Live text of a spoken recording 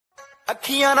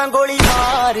अखियां ना गोली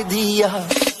मार दिया,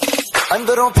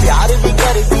 अंदरों प्यार भी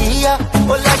कर दिया,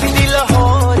 वो लगती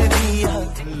लाहौर दिया।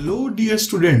 हेलो डियर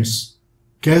स्टूडेंट्स,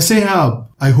 कैसे हैं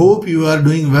आप? I hope you are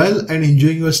doing well and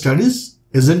enjoying your studies,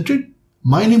 isn't it?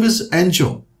 My name is ANJO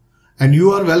and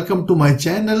you are welcome to my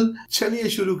channel. चलिए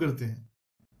शुरू करते हैं।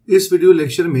 इस वीडियो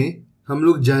लेक्चर में हम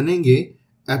लोग जानेंगे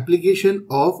एप्लीकेशन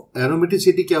ऑफ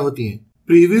एरोमेटिसिटी क्या होती है।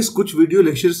 प्रीवियस कुछ वीडियो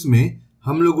लेक्चर्स में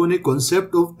हम लोगों ने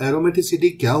कॉन्सेप्ट ऑफ एरोमेटिसिटी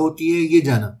क्या होती है ये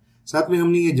जाना। साथ में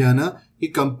हमने ये जाना कि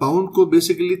कंपाउंड को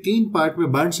बेसिकली तीन पार्ट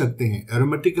में बांट सकते हैं: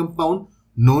 aromatic compound,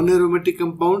 non aromatic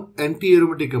compound, anti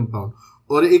aromatic compound.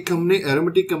 और एक हमने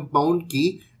एरोमेटिक कंपाउंड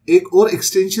की एक और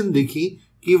एक्सटेंशन देखी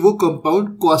कि वो कंपाउंड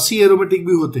क्वासी एरोमेटिक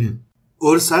भी होते हैं।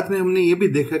 और साथ में हमने ये भी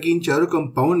देखा कि इन चारों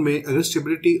कंपाउंड में अगर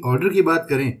स्टेबिलिटी ऑर्डर की बात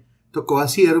करें तो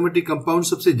क्वासी एरोमेटिक कंपाउंड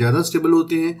सबसे ज्यादा स्टेबल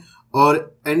होते हैं और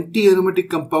एंटी एरोमेटिक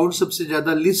कंपाउंड सबसे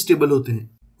ज्यादा लीस्ट स्टेबल होते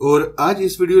हैं। और आज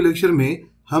इस वीडियो लेक्चर में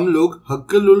हम लोग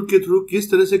हक्कल रूल के थ्रू किस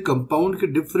तरह से कंपाउंड के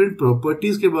डिफरेंट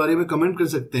प्रॉपर्टीज के बारे में कमेंट कर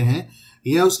सकते हैं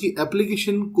या उसकी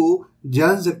एप्लीकेशन को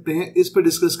जान सकते हैं, इस पर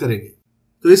डिस्कस करेंगे।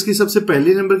 तो इसकी सबसे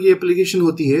पहले नंबर की एप्लीकेशन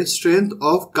होती है strength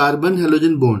of carbon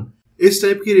halogen bond. इस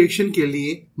टाइप की रिएक्शन के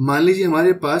लिए मान लीजिए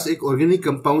हमारे पास एक ऑर्गेनिक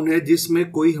कंपाउंड है जिसमें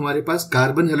कोई हमारे पास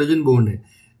कार्बन हैलोजन बॉन्ड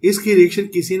है। इसकी रिएक्शन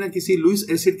किसी ना किसी लुईस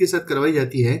एसिड के साथ करवाई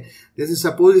जाती है। जैसे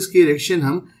सपोज इसकी रिएक्शन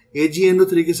हम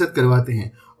AgNO3 के साथ करवाते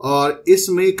हैं और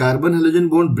इसमें कार्बन हैलोजन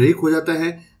बॉन्ड ब्रेक हो जाता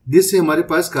है, जिससे हमारे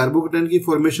पास कार्बोकेटाइन की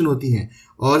फॉर्मेशन होती है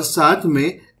और साथ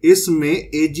में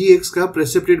इसमें AgX का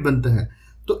प्रेसिपिटेट बनता है।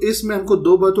 तो इसमें हमको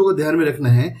दो बातों को ध्यान में रखना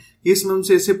है कि इसमें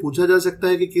हमसे ऐसे पूछा जा सकता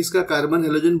है कि किसका कार्बन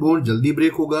हैलोजन बॉन्ड जल्दी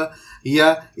ब्रेक होगा,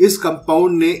 या इस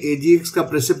कंपाउंड ने AgX का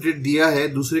प्रेसिपिटेट दिया है,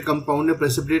 दूसरे कंपाउंड ने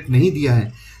प्रेसिपिटेट नहीं दिया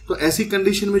है। तो ऐसी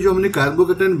कंडीशन में जो हमने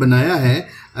कार्बोकेटाइन बनाया है,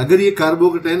 अगर ये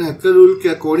कार्बोकेटाइन हक्कल रूल के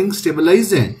अकॉर्डिंग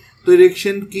स्टेबलाइज है तो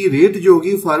रिएक्शन की रेट जो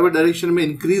होगी फॉरवर्ड डायरेक्शन में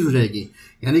इंक्रीज हो जाएगी।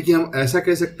 यानी कि हम ऐसा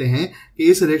कह सकते हैं कि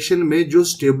इस रिएक्शन में जो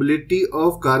स्टेबिलिटी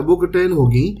ऑफ कार्बोकेटाइन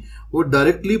होगी वो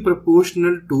directly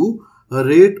proportional to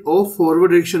rate of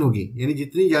forward reaction होगी। यानी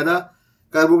जितनी ज्यादा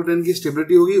कार्बोकेटाइन की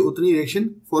स्टेबिलिटी होगी उतनी रिएक्शन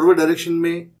फॉरवर्ड डायरेक्शन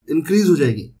में इंक्रीज हो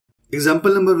जाएगी।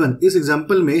 एग्जाम्पल नंबर 1, इस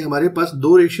एग्जाम्पल में हमारे पास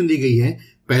दो रिएक्शन दी गई है।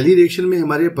 पहली रिएक्शन में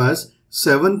हमारे पास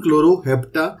 7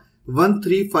 क्लोरोहेप्टा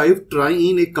 135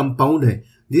 ट्राइइन एक कंपाउंड है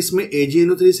जिसमें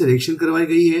AgNO3 से रिएक्शन करवाई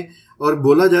गई है और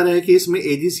बोला जा रहा है कि इसमें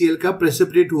AgCl का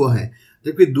प्रेसिपिटेट हुआ है।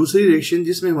 जबकि दूसरी रिएक्शन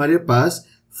जिसमें हमारे पास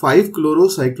 5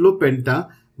 क्लोरोसाइक्लोपेंटा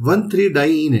 13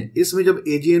 डाइइन है, इसमें जब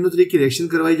AgNO3 की रिएक्शन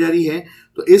करवाई जा रही है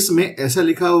तो इसमें ऐसा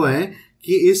लिखा हुआ है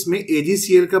कि इसमें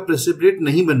AgCl का प्रेसिपिटेट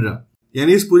नहीं बन रहा।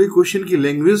 यानी इस पूरी क्वेश्चन की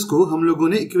लैंग्वेज को हम लोगों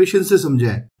ने इक्वेशन से समझा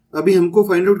है। अभी हमको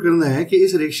फाइंड आउट करना है कि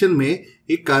इस रिएक्शन में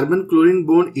एक carbon chlorine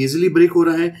bond easily break हो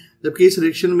रहा है, जबकि इस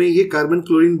रिएक्शन में ये carbon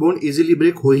chlorine bond easily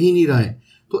break हो ही नहीं रहा है।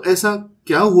 तो ऐसा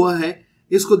क्या हुआ है,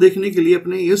 इसको देखने के लिए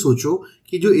अपने ये सोचो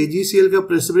कि जो AgCl का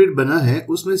प्रेसिपिटेट बना है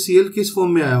उसमें Cl किस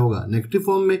फॉर्म में आया होगा? नेगेटिव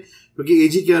फॉर्म में, क्योंकि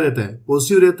Ag क्या रहता है?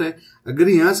 पॉजिटिव रहता है। अगर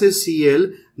यहाँ से Cl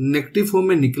नेगेटिव फॉर्म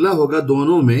में निकला होगा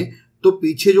दोनों में, तो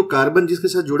पीछे जो कार्बन जिसके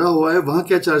साथ जुड़ा हुआ है वहां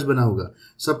क्या चार्ज बना होगा?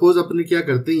 सपोज अपने क्या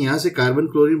करते हैं, यहाँ से कार्बन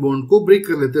क्लोरीन बॉन्ड को ब्रेक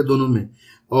कर लेते हैं दोनों में,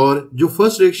 और जो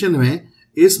फर्स्ट रिएक्शन है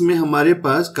इसमें हमारे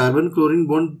पास कार्बन क्लोरीन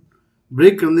बॉन्ड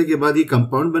ब्रेक करने के बाद ये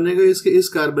कंपाउंड बनेगा, इसके इस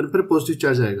कार्बन पर पॉजिटिव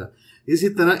चार्ज आएगा। इसी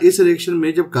तरह इस रिएक्शन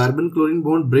में जब कार्बन क्लोरीन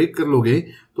बॉन्ड ब्रेक कर लोगे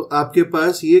तो आपके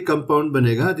पास ये कंपाउंड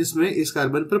बनेगा जिसमें इस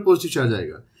कार्बन पर पॉजिटिव चार्ज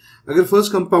आएगा। अगर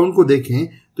फर्स्ट कंपाउंड को देखें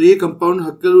तो ये कंपाउंड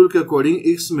हक्कल रूल के अकॉर्डिंग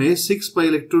इसमें 6 पाई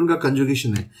इलेक्ट्रॉन का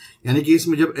कंजुगेशन है। यानी कि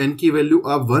इसमें जब n की वैल्यू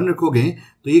आप 1 रखोगे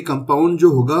तो ये कंपाउंड जो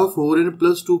होगा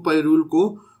 4n+2 पाई रूल को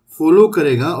फॉलो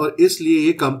करेगा और इसलिए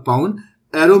ये कंपाउंड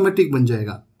एरोमेटिक बन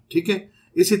जाएगा। ठीक है।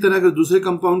 इसी तरह अगर दूसरे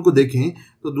कंपाउंड को देखें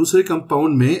तो दूसरे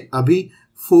कंपाउंड में अभी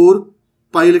 4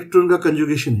 पाई इलेक्ट्रॉन का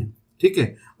कंजुगेशन है। ठीक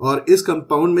है। और इस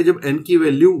कंपाउंड में जब n की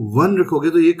वैल्यू 1 रखोगे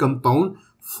तो ये कंपाउंड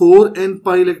 4n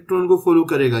पाई इलेक्ट्रॉन को फॉलो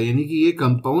करेगा। यानी कि ये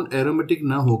कंपाउंड एरोमेटिक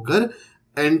ना होकर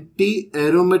एंटी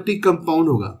एरोमेटिक कंपाउंड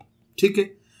होगा। ठीक है।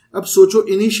 अब सोचो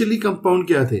इनिशियली कंपाउंड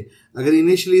क्या थे। अगर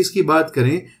इनिशियली इसकी बात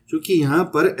करें, क्योंकि यहाँ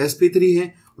पर sp3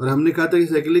 है और हमने कहा था कि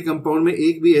साइक्लिक कंपाउंड में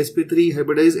एक भी sp3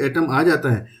 हाइब्रिडाइज एटम आ जाता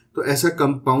है तो ऐसा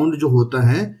कंपाउंड जो होता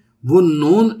है वो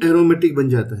नॉन एरोमेटिक बन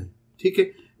जाता है। ठीक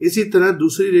है। इसी तरह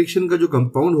दूसरी रिएक्शन का जो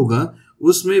कंपाउंड होगा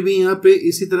उसमें भी यहाँ पे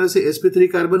इसी तरह से sp3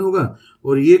 कार्बन होगा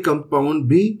और ये कंपाउंड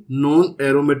भी नॉन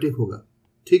एरोमेटिक होगा।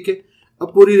 ठीक है।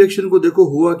 अब पूरी रिएक्शन को देखो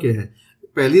हुआ क्या है।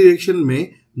 पहली रिएक्शन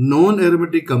में नॉन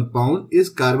एरोमेटिक कंपाउंड इस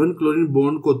कार्बन क्लोरीन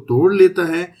बॉन्ड को तोड़ लेता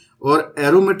है और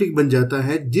एरोमेटिक बन जाता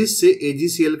है, जिससे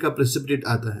AgCl का प्रेसिपिटेट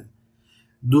आता है।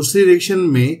 दूसरी रिएक्शन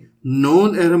में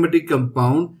नॉन एरोमेटिक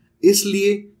कंपाउंड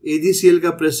इसलिए AgCl का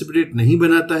प्रेसिपिटेट नहीं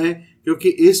बनाता है क्योंकि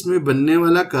इसमें बनने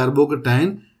वाला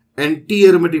कार्बोकेटाइन एंटी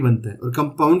एरोमेटिक बनता है। और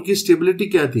कंपाउंड की स्टेबिलिटी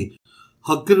क्या थी?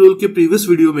 हक्केल रूल के प्रीवियस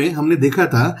वीडियो में हमने देखा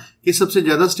था कि सबसे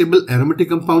ज्यादा स्टेबल एरोमेटिक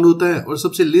कंपाउंड होता है और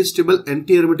सबसे least stable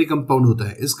anti aromatic compound होता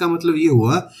है। इसका मतलब ये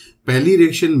हुआ पहली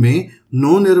रिएक्शन में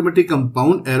नॉन एरोमेटिक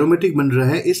कंपाउंड एरोमेटिक बन रहा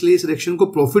है, इसलिए इस रिएक्शन को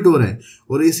प्रॉफिट हो रहा है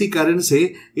और इसी कारण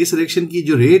से इस रिएक्शन की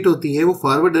जो रेट होती है वो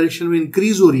फॉरवर्ड डायरेक्शन में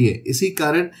इंक्रीज हो रही है। इसी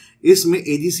कारण इसमें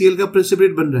AgCl का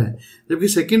प्रेसिपिटेट बन रहा है। जबकि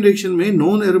सेकेंड रिएक्शन में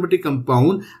नॉन एरोमेटिक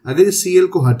कंपाउंड अगर इस Cl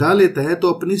को हटा लेता है तो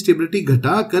अपनी स्टेबिलिटी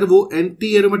घटाकर वो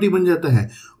एंटी एरोमेटिक बन जाता है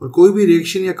और कोई भी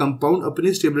रिएक्शन या कंपाउंड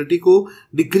अपनी स्टेबिलिटी को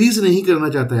डिक्रीज नहीं करना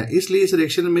चाहता है, इसलिए इस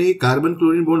रिएक्शन में ये कार्बन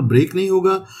क्लोरीन बॉन्ड ब्रेक नहीं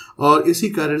होगा और इसी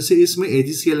कारण से इसमें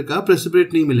AgCl का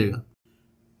प्रेसिपिटेट नहीं मिलेगा।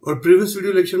 और प्रीवियस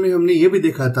वीडियो लेक्चर में हमने ये भी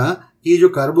देखा था कि जो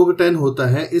कार्बोकेटायन होता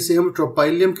है इसे हम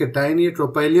ट्रोपाइलियम कैटायन या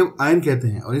ट्रोपाइलियम आयन कहते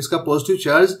हैं और इसका पॉजिटिव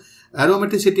चार्ज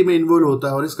एरोमेटिसिटी में इन्वॉल्व होता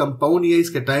है और इस कंपाउंड या इस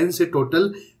कैटायन से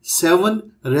टोटल 7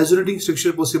 रेजोनेटिंग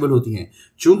स्ट्रक्चर पॉसिबल होती हैं।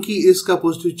 चूंकि इसका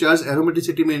पॉजिटिव चार्ज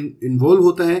एरोमेटिसिटी में इन्वॉल्व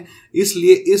होता है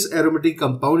इसलिए इस एरोमेटिक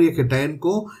कंपाउंड या कैटायन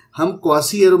को हम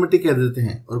क्वासी एरोमेटिक कह देते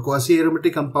हैं और क्वासी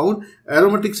एरोमेटिक कंपाउंड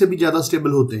एरोमेटिक से भी ज्यादा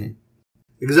स्टेबल होते हैं।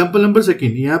 एग्जाम्पल नंबर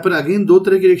सेकेंड, यहाँ पर अगेन दो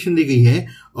तरह की रिएक्शन दी गई है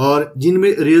और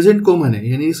जिनमें रिएजेंट कॉमन है,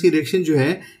 यानी इसकी रिएक्शन जो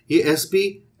है ये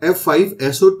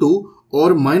sp(F5SO2)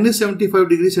 और -75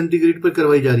 डिग्री सेंटीग्रेड पर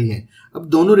करवाई जा रही है। अब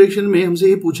दोनों रिएक्शन में हमसे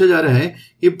ये पूछा जा रहा है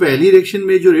कि पहली रिएक्शन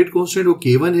में जो रेट कांस्टेंट वो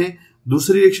K1 है,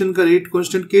 दूसरी रिएक्शन का रेट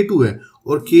कांस्टेंट K2 है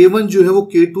और K1 जो है वो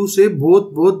K2 से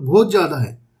बहुत ज्यादा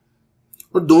है।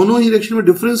 और दोनों ही रिएक्शन में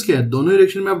डिफरेंस क्या है? दोनों ही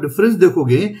रिएक्शन में आप डिफरेंस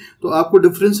देखोगे तो आपको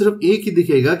डिफरेंस सिर्फ एक ही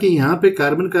दिखेगा कि यहाँ पे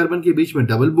कार्बन कार्बन के बीच में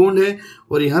डबल बॉन्ड है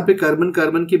और यहाँ पे कार्बन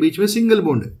कार्बन के बीच में सिंगल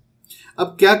बॉन्ड है।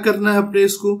 अब क्या करना है अपने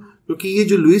इसको, क्योंकि ये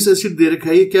जो लुईस एसिड दे रखा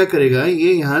है ये क्या करेगा,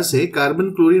 ये यहाँ से कार्बन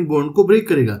क्लोरीन बॉन्ड को ब्रेक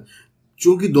करेगा।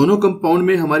 चूंकि दोनों कंपाउंड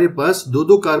में हमारे पास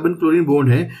दो कार्बन क्लोरीन बॉन्ड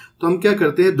है तो हम क्या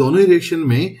करते हैं, दोनों ही रिएक्शन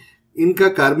में इनका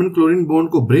कार्बन क्लोरीन बॉन्ड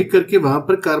को ब्रेक करके वहां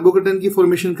पर कार्बोकेटायन की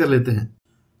फॉर्मेशन कर लेते हैं।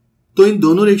 तो इन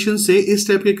दोनों रिएक्शन से इस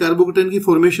टाइप के कार्बोकेटायन की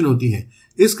फॉर्मेशन होती है।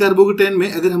 इस कार्बोकेटायन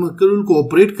में अगर हम हक्केल रूल को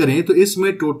ऑपरेट करें तो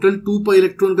इसमें टोटल 2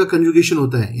 इलेक्ट्रॉन का कंजुगेशन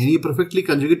होता है, यानी ये परफेक्टली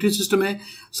कंजुगेटेड सिस्टम है।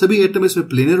 सभी एटम इसमें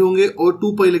प्लेनर होंगे और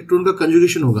 2 इलेक्ट्रॉन का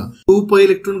कंजुगेशन होगा। 2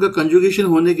 इलेक्ट्रॉन का कंजुगेशन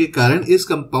होने के कारण इस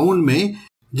कंपाउंड में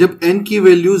जब n की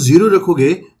वैल्यू 0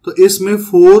 रखोगे तो इसमें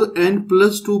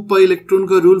 4n+2 इलेक्ट्रॉन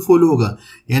का रूल फॉलो होगा,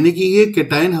 यानी कि ये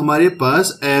कैटायन हमारे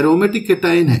पास एरोमेटिक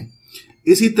कैटायन है।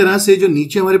 इसी तरह से जो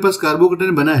नीचे हमारे पास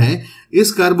कार्बोकेटायन बना है,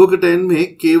 इस कार्बोकेटायन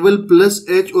में केवल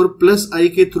 +H और +I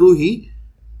के थ्रू ही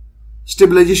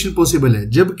स्टेबलाइजेशन पॉसिबल है,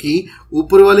 जबकि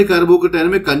ऊपर वाले कार्बोकेटायन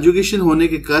में कंजुगेशन होने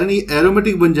के कारण ये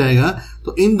एरोमेटिक बन जाएगा।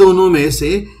 तो इन दोनों में से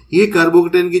ये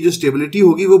कार्बोकेटायन की जो स्टेबिलिटी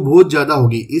होगी वो बहुत ज्यादा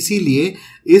होगी, इसीलिए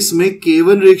इसमें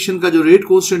K1 रिएक्शन का जो रेट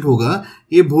कांस्टेंट होगा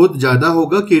ये बहुत ज्यादा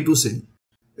होगा K2 से।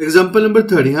 एग्जाम्पल नंबर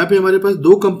 3, यहाँ पे हमारे पास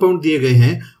दो कंपाउंड दिए गए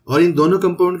हैं और इन दोनों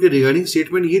कंपाउंड के रिगार्डिंग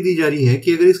स्टेटमेंट ये दी जा रही है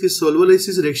कि अगर इसकी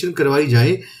सोल्वोलाइसिस रिएक्शन करवाई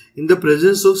जाए in the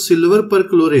presence of silver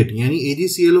perchlorate यानी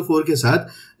AgClO4 के साथ,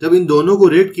 जब इन दोनों को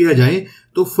रिएक्ट किया जाए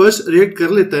तो फर्स्ट रिएक्ट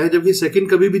कर लेता है जबकि सेकंड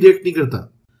कभी भी रिएक्ट नहीं करता।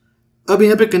 अब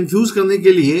यहाँ पे कंफ्यूज करने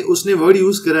के लिए उसने वर्ड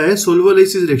यूज करा है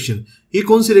सोल्वोलाइसिस रिएक्शन। ये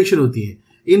कौन सी रिएक्शन होती है?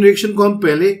 इन रिएक्शन को हम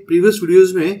पहले प्रीवियस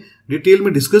वीडियोस में डिटेल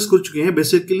में डिस्कस कर चुके हैं।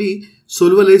 बेसिकली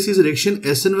सोल्वोलाइसिस रिएक्शन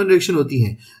SN1 रिएक्शन होती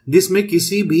है जिसमें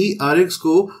किसी भी RX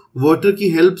को वाटर की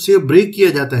हेल्प से ब्रेक किया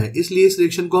जाता है, इसलिए इस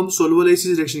रिएक्शन को हम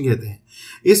सोल्वोलाइसिस रिएक्शन कहते हैं।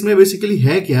 इसमें बेसिकली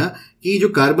है क्या कि जो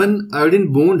कार्बन आयोडीन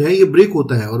बॉन्ड है ये ब्रेक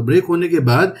होता है और ब्रेक होने के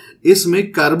बाद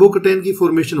इसमें कार्बोकेटायन की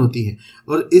फॉर्मेशन होती है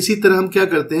और इसी तरह हम क्या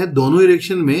करते हैं, दोनों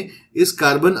रिएक्शन में इस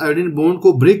कार्बन आयोडीन बॉन्ड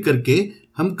को ब्रेक करके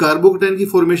हम कार्बोकेटायन की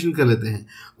फॉर्मेशन कर लेते हैं।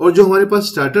 और जो हमारे पास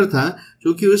स्टार्टर था,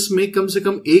 क्योंकि उसमें कम से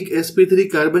कम एक sp3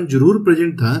 कार्बन जरूर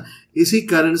प्रेजेंट था, इसी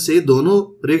कारण से दोनों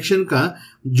रिएक्शन का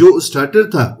जो स्टार्टर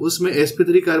था उसमें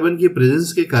sp3 कार्बन की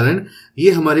प्रेजेंस के कारण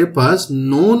ये हमारे पास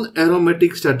नॉन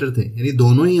एरोमेटिक स्टार्टर थे, यानी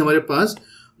दोनों ही हमारे पास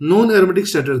नॉन एरोमेटिक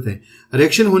स्टार्टर थे।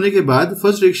 रिएक्शन होने के बाद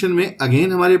फर्स्ट रिएक्शन में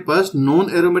अगेन हमारे पास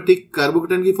नॉन एरोमेटिक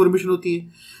कार्बोकेटायन की फॉर्मेशन होती है,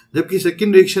 जबकि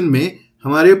सेकेंड रिएक्शन में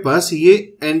हमारे पास ये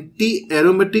एंटी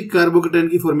एरोमेटिक कार्बोकेटायन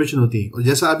की फॉर्मेशन होती है। और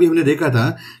जैसा अभी हमने देखा था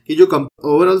कि जो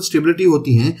ओवरऑल स्टेबिलिटी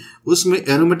होती है उसमें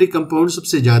एरोमेटिक कंपाउंड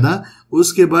सबसे ज्यादा,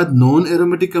 उसके बाद नॉन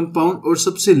एरोमेटिक कंपाउंड और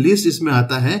सबसे लीस्ट इसमें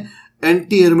आता है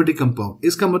एंटी एरोमेटिक कंपाउंड।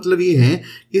 इसका मतलब ये है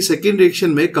कि सेकेंड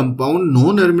रिएक्शन में कंपाउंड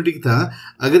नॉन एरोमेटिक था,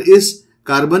 अगर इस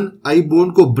कार्बन आई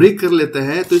बॉन्ड को ब्रेक कर लेता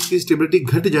है तो इसकी स्टेबिलिटी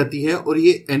घट जाती है और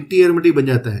ये एंटी एरोमेटिक बन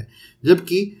जाता है,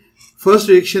 जबकि फर्स्ट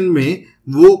रिएक्शन में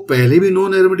वो पहले भी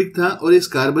नॉन एरोमेटिक था और इस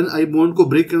कार्बन आई बॉन्ड को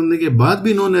ब्रेक करने के बाद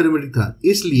भी नॉन एरोमेटिक था।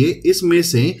 इसलिए इसमें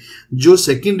से जो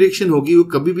सेकंड रिएक्शन होगी वो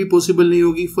कभी भी पॉसिबल नहीं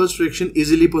होगी, फर्स्ट रिएक्शन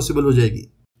इजीली पॉसिबल हो जाएगी।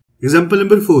 एग्जाम्पल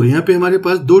नंबर 4, यहाँ पे हमारे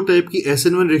पास दो टाइप की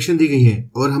SN1 रिएक्शन दी गई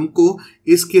है और हमको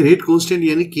इसके रेट कांस्टेंट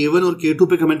यानी K1 और K2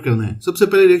 पे कमेंट करना है। सबसे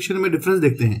पहले रिएक्शन में डिफरेंस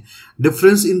देखते हैं।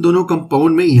 डिफरेंस इन दोनों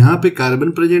कंपाउंड में यहाँ पे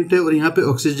कार्बन प्रेजेंट है और यहाँ पे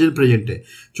ऑक्सीजन प्रेजेंट है।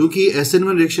 चूंकि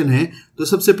SN1 रिएक्शन है तो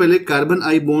सबसे पहले कार्बन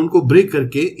आई बॉन्ड को ब्रेक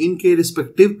करके इनके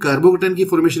रिस्पेक्टिव कार्बोकेटाइन की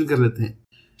फॉर्मेशन कर लेते हैं।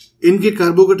 इनके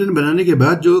कार्बोकेटाइन बनाने के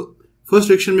बाद जो फर्स्ट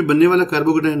रिएक्शन में बनने वाला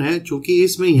कार्बोकेटाइन है, चूंकि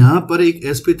इसमें यहाँ पर एक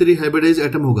sp3 हाइब्रिडाइज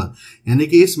एटम होगा, यानी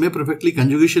कि इसमें परफेक्टली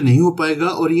कंजुगेशन नहीं हो पाएगा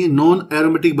और ये नॉन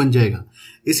एरोमेटिक बन जाएगा।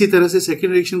 इसी तरह से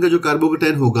सेकेंड रिएक्शन का जो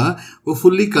कार्बोकेटाइन होगा वो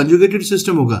फुल्ली कंजुगेटेड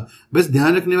सिस्टम होगा। बस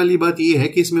ध्यान रखने वाली बात ये है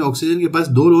कि इसमें ऑक्सीजन के पास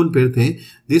दो लोन पेयर थे,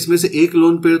 जिसमें से एक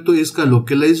लोन पेयर तो इसका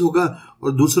लोकलाइज होगा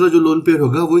और दूसरा जो लोन पेयर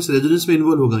होगा वो इस रेजोनेंस में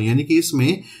इन्वॉल्व होगा, यानी कि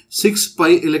इसमें 6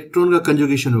 पाई इलेक्ट्रॉन का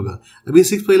कंजुगेशन होगा। अभी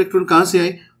 6 पाई इलेक्ट्रॉन कहां से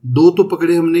आए? दो तो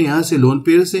पकड़े हमने यहां से लोन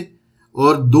पेयर से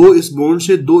और दो इस बॉन्ड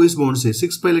से, दो इस बॉन्ड से।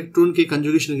 6 पाई इलेक्ट्रॉन के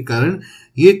कंजुगेशन के कारण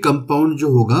ये कंपाउंड जो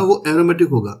होगा वो एरोमेटिक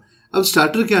होगा। अब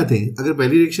स्टार्टर क्या थे? अगर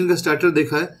पहली रिएक्शन का स्टार्टर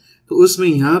देखा है तो उसमें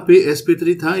यहाँ पे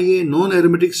sp3 था, ये नॉन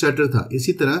एरोमेटिक स्टार्टर था।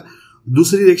 इसी तरह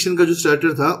दूसरी रिएक्शन का जो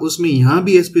स्टार्टर था उसमें यहाँ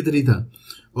भी sp3 था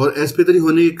और sp3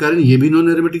 होने के कारण ये भी नॉन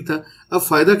एरोमेटिक था। अब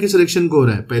फायदा किस रिएक्शन को हो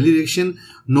रहा है? पहली रिएक्शन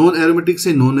नॉन एरोमेटिक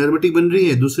से नॉन एरोमेटिक बन रही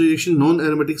है, दूसरी रिएक्शन नॉन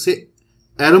एरोमेटिक से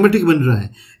एरोमेटिक बन रहा है,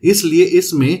 इसलिए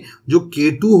इसमें जो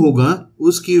K2 होगा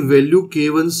उसकी वैल्यू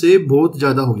K1 से बहुत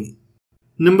ज्यादा होगी।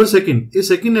 नंबर सेकंड, इस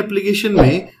सेकंड एप्लीकेशन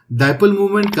में डायपोल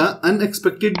मूवमेंट का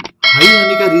अनएक्सपेक्टेड हाई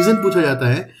आने का रीजन पूछा जाता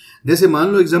है। जैसे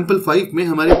मान लो एग्जांपल 5 में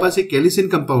हमारे पास एक कैलिसिन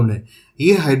कंपाउंड है,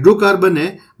 ये हाइड्रोकार्बन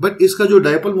है, बट इसका जो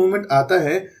डायपोल मूवमेंट आता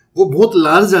है वो बहुत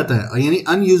लार्ज आता है, यानी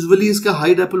अनयूजुअली इसका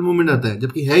हाई डायपोल मूवमेंट आता है,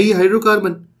 जबकि है ये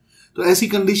हाइड्रोकार्बन। तो ऐसी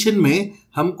कंडीशन में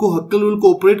हमको हक्कल रूल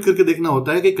को ऑपरेट करके देखना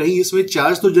होता है कि कहीं इसमें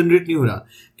चार्ज तो जनरेट नहीं हो रहा।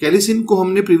 कैलिसिन को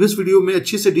हमने प्रीवियस वीडियो में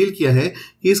अच्छे से डील किया है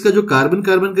कि इसका जो कार्बन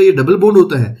कार्बन का ये डबल बॉन्ड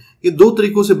होता है ये दो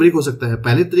तरीकों से ब्रेक हो सकता है।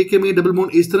 पहले तरीके में ये डबल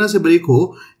बॉन्ड इस तरह से ब्रेक हो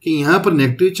कि यहाँ पर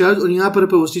नेगेटिव चार्ज और यहाँ पर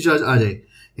पॉजिटिव चार्ज आ जाए,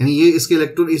 यानी ये इसके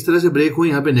इलेक्ट्रॉन इस तरह से ब्रेक हो,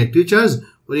 यहाँ पे नेगेटिव चार्ज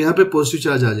और यहाँ पे पॉजिटिव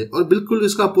चार्ज आ जाए। और बिल्कुल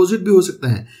इसका अपोजिट भी हो सकता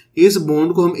है, इस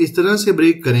बॉन्ड को हम इस तरह से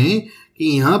ब्रेक करें कि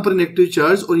यहाँ पर नेगेटिव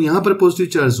चार्ज और यहाँ पर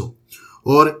पॉजिटिव चार्ज हो।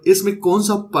 और इसमें कौन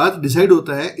सा पाथ डिसाइड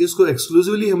होता है इसको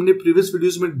एक्सक्लूसिवली हमने प्रीवियस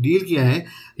वीडियोस में डील किया है।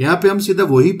 यहाँ पे हम सीधा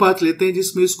वही पाथ लेते हैं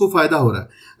जिसमें इसको फायदा हो रहा है।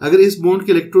 अगर इस बॉन्ड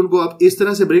के इलेक्ट्रॉन को आप इस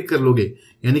तरह से ब्रेक कर लोगे,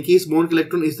 यानी कि इस बॉन्ड के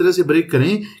इलेक्ट्रॉन इस तरह से ब्रेक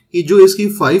करें कि जो इसकी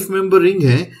 5 मेंबर रिंग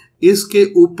है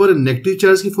इसके ऊपर नेगेटिव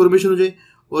चार्ज की फॉर्मेशन हो जाए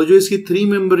और जो इसकी 3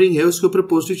 मेंबर रिंग है उसके ऊपर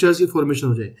पॉजिटिव चार्ज की फॉर्मेशन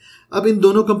हो जाए। अब इन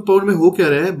दोनों कंपाउंड में हो क्या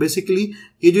रहा है? बेसिकली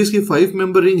ये जो इसकी 5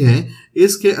 मेंबर रिंग है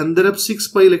इसके अंदर अब 6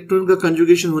 पाई इलेक्ट्रॉन का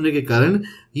कंजुगेशन होने के कारण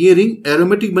ये रिंग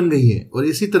एरोमेटिक बन गई है और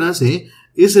इसी तरह से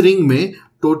इस रिंग में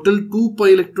टोटल 2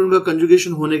 पाई इलेक्ट्रॉन का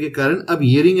कंजुगेशन होने के कारण अब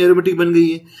ये रिंग एरोमेटिक बन गई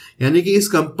है, यानी कि इस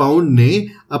कंपाउंड ने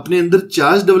अपने अंदर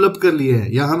चार्ज डेवलप कर लिया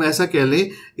है। या हम ऐसा कह लें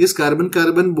इस कार्बन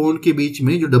कार्बन बॉन्ड के बीच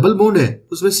में जो डबल बॉन्ड है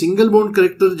उसमें सिंगल बॉन्ड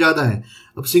कैरेक्टर ज्यादा है।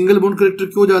 अब सिंगल बॉन्ड कैरेक्टर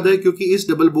क्यों ज्यादा है? क्योंकि इस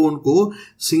डबल बॉन्ड को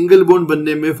सिंगल बॉन्ड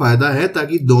बनने में फायदा है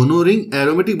ताकि दोनों रिंग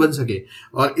एरोमेटिक बन सके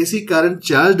और इसी कारण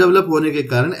चार्ज डेवलप होने के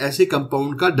कारण ऐसे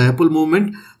कंपाउंड का डायपोल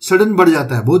मूवमेंट सडन बढ़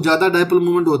जाता है, बहुत ज्यादा डायपोल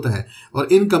मूवमेंट होता है। और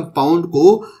इन कंपाउंड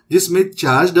को जिसमें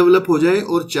चार्ज डेवलप हो जाए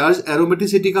और चार्ज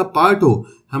एरोमेटिसिटी का पार्ट हो,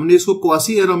 हमने इसको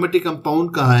क्वासी एरोमेटिक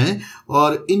कंपाउंड कहा है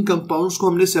और इन कंपाउंड्स को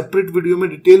हमने सेपरेट वीडियो में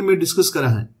डिटेल में डिस्कस करा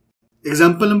है।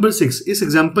 एग्जाम्पल नंबर 6, इस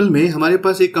एग्जाम्पल में हमारे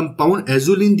पास एक कंपाउंड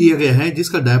एजुलिन दिया गया है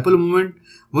जिसका डायपोल मूवमेंट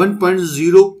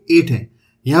 1.08 है।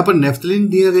 यहाँ पर नेफ्थलीन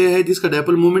दिया गया है जिसका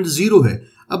डायपोल मूवमेंट 0 है।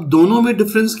 अब दोनों में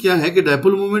डिफरेंस क्या है कि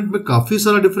डायपोल मूवमेंट में काफी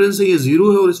सारा डिफरेंस है, ये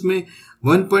 0 है और इसमें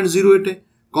 1.08 है।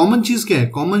 कॉमन चीज क्या है?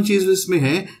 कॉमन चीज इसमें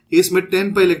है कि इसमें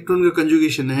 10 पाई इलेक्ट्रॉन का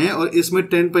कंजुगेशन है और इसमें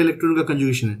 10 पाई इलेक्ट्रॉन का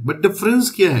कंजुगेशन है। बट डिफरेंस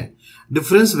क्या है?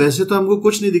 डिफरेंस वैसे तो हमको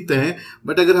कुछ नहीं दिखता है,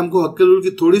 बट अगर हमको हक्कल रूल की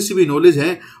थोड़ी सी भी नॉलेज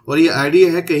है और ये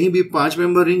आइडिया है कहीं भी 5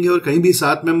 मेंबर रिंग है और कहीं भी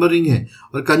 7 मेंबर रिंग है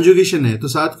और कंजुगेशन है तो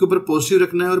 7 के ऊपर पॉजिटिव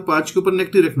रखना है और 5 के ऊपर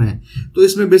नेगेटिव रखना है, तो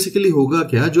इसमें बेसिकली होगा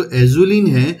क्या? जो एजुलिन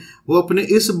है वो अपने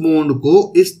इस बॉन्ड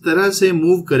को इस तरह से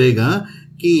मूव करेगा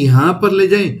कि यहां पर ले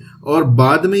जाए और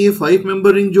बाद में ये 5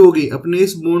 मेंबर रिंग जो होगी अपने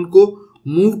इस बॉन्ड को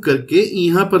मूव करके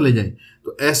यहां पर ले जाए।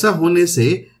 तो ऐसा होने से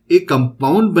एक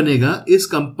कंपाउंड बनेगा। इस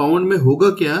कंपाउंड में होगा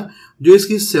क्या? जो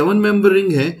इसकी 7 मेंबर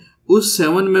रिंग है उस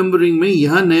 7 मेंबर रिंग में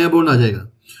यहां नया बॉन्ड आ जाएगा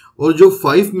और जो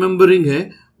 5 मेंबर रिंग है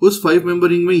उस 5 मेंबर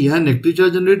रिंग में यहां नेगेटिव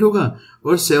चार्ज जनरेट होगा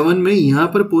और 7 में यहां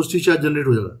पर पॉजिटिव चार्ज जनरेट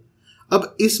हो जाएगा।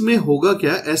 अब इसमें होगा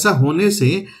क्या? ऐसा होने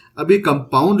से अब ये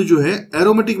कंपाउंड जो है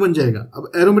एरोमेटिक बन जाएगा।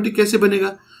 अब एरोमेटिक कैसे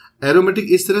बनेगा? एरोमेटिक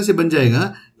इस तरह से बन जाएगा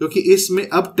क्योंकि इसमें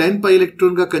अब 10 पाई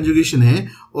इलेक्ट्रॉन का कंजुगेशन है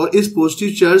और इस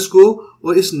पॉजिटिव चार्ज को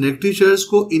और इस नेगेटिव चार्ज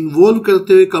को इन्वॉल्व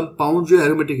करते हुए कंपाउंड जो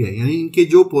एरोमेटिक है, यानी इनके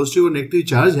जो पॉजिटिव और नेगेटिव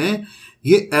चार्ज हैं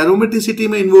ये एरोमेटिसिटी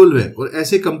में इन्वॉल्व है और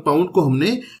ऐसे कंपाउंड को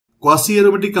हमने क्वासी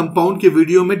एरोमेटिक कंपाउंड के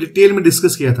वीडियो में डिटेल में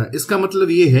डिस्कस किया था। इसका मतलब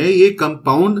ये है, ये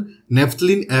कंपाउंड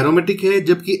नेफ्थलीन एरोमेटिक है,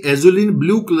 जबकि एजुलिन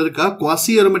ब्लू कलर का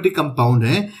क्वासी एरोमेटिक कंपाउंड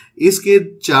है। इसके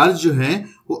चार्ज जो है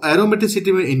वो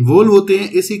एरोमेटिसिटी में इन्वॉल्व होते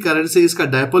हैं, इसी कारण से इसका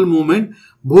डायपोल मोमेंट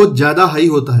बहुत ज्यादा हाई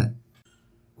होता है।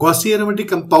 क्वासी एरोमेटिक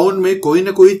कंपाउंड में कोई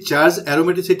ना कोई चार्ज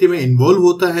एरोमेटिसिटी में इन्वॉल्व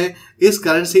होता है, इस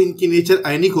कारण से इनकी नेचर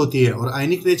आयनिक होती है, और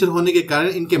आयनिक नेचर होने के कारण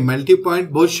इनके मेल्टिंग पॉइंट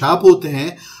बहुत शार्प होते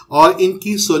हैं और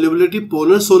इनकी सोल्युबिलिटी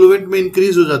पोलर सॉल्वेंट में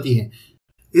इंक्रीज हो जाती है।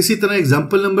 इसी तरह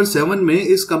एग्जांपल नंबर 7 में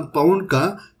इस कंपाउंड का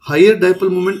हायर डायपोल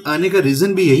मोमेंट आने का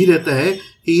रीजन भी यही रहता है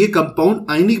कि ये कंपाउंड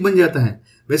आयनिक बन जाता है।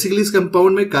 बेसिकली इस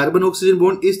कंपाउंड में कार्बन ऑक्सीजन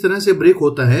बॉन्ड इस तरह से ब्रेक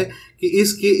होता है कि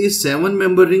इसके इस 7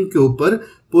 मेंबर रिंग के ऊपर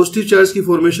पॉजिटिव चार्ज की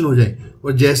फॉर्मेशन हो जाए,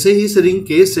 और जैसे ही इस रिंग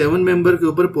के 7 मेंबर के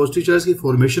ऊपर पॉजिटिव चार्ज की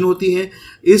फॉर्मेशन होती है,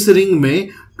 इस रिंग में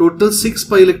टोटल 6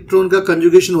 पाई इलेक्ट्रॉन का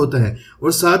कंजुगेशन होता है,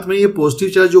 और साथ में ये पॉजिटिव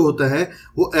चार्ज जो होता है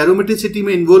वो एरोमेटिसिटी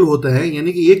में इन्वॉल्व होता है,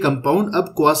 यानी कि ये कंपाउंड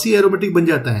अब क्वासी एरोमेटिक बन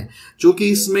जाता है। क्योंकि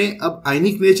इसमें अब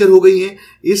आयनिक नेचर हो गई है,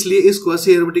 इसलिए इस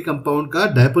क्वासी एरोमेटिक कंपाउंड का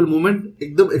डायपोल मोमेंट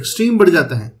एकदम एक्सट्रीम बढ़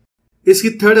जाता है। इसकी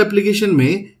थर्ड एप्लीकेशन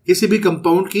में किसी भी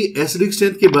कंपाउंड की एसिडिक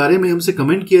स्ट्रेंथ के बारे में हमसे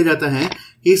कमेंट किया जाता है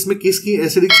कि इसमें किसकी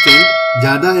एसिडिक स्ट्रेंथ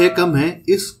ज्यादा है, कम है।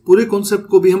 इस पूरे कॉन्सेप्ट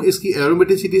को भी हम इसकी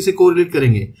एरोमेटिसिटी से कोरिलेट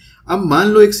करेंगे। अब मान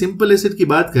लो एक सिंपल एसिड की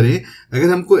बात करें, अगर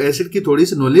हमको एसिड की थोड़ी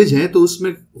सी नॉलेज है तो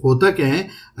उसमें होता क्या है,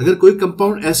 अगर कोई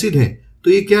कंपाउंड एसिड है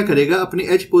तो ये क्या करेगा, अपने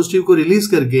H पॉजिटिव को रिलीज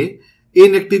करके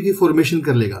A नेगेटिव की फॉर्मेशन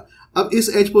कर लेगा। अब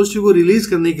इस H पॉजिटिव को रिलीज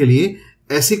करने के लिए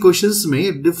ऐसे क्वेश्चंस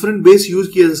में डिफरेंट बेस यूज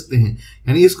किए जा सकते हैं।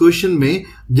 यानी इस क्वेश्चन में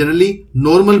जनरली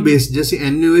नॉर्मल बेस जैसे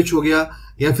NaOH हो गया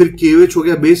या फिर KOH हो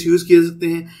गया बेस यूज किए जा सकते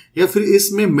हैं, या फिर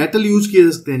इसमें मेटल यूज किए जा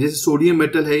सकते हैं जैसे सोडियम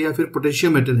मेटल है या फिर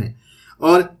पोटेशियम मेटल है।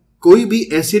 और कोई भी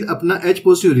एसिड अपना H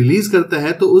पॉजिटिव रिलीज करता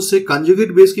है तो उससे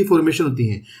कंजुगेट बेस की फॉर्मेशन होती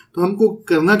है। तो हमको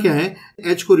करना क्या है,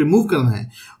 H को रिमूव करना है,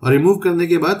 और रिमूव करने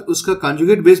के बाद उसका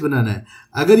कंजुगेट बेस बनाना है।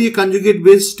 अगर ये कंजुगेट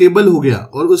बेस स्टेबल हो गया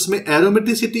और उसमें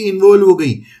एरोमेटिसिटी इन्वॉल्व हो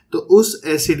गई तो उस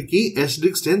एसिड की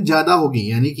एसिडिक स्ट्रेंथ ज्यादा होगी,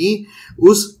 यानी कि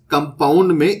उस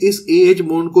कंपाउंड में इस AH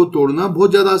बॉन्ड को तोड़ना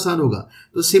बहुत ज्यादा आसान होगा।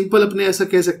 तो सिंपल अपने ऐसा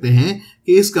कह सकते हैं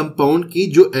कि इस कंपाउंड की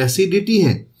जो एसिडिटी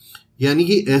है, यानी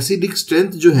कि एसिडिक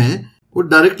स्ट्रेंथ जो है वो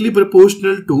directly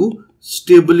proportional to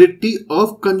stability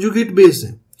of conjugate base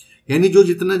है। यानी जो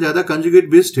जितना ज्यादा कंजुगेट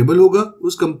बेस स्टेबल होगा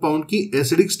उस कंपाउंड की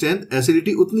एसिडिक स्ट्रेंथ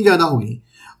एसिडिटी उतनी ज्यादा होगी,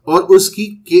 और उसकी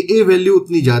Ka वैल्यू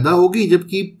उतनी ज्यादा होगी,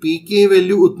 जबकि Pk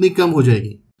वैल्यू उतनी कम हो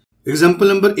जाएगी। एग्जाम्पल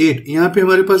नंबर 8, यहाँ पे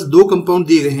हमारे पास दो कंपाउंड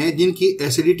दिए गए हैं जिनकी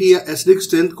एसिडिटी या एसिडिक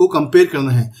स्ट्रेंथ को कंपेयर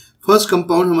करना है। फर्स्ट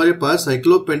कंपाउंड हमारे पास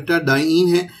साइक्लोपेंटाडाइईन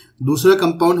है, दूसरा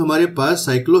कंपाउंड हमारे पास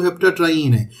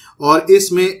साइक्लोहेप्टाट्राईन है, और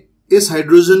इसमें इस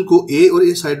हाइड्रोजन को A और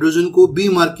इस हाइड्रोजन को B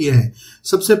मार्क किया है।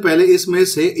 सबसे पहले इसमें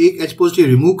से एक H पॉजिटिव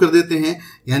रिमूव कर देते हैं,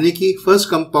 यानी कि फर्स्ट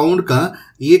कंपाउंड का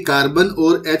ये कार्बन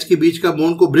और H के बीच का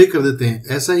बॉन्ड को ब्रेक कर देते हैं।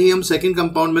 ऐसा ही हम सेकंड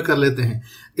कंपाउंड में कर लेते हैं।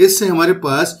 इससे हमारे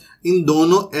पास इन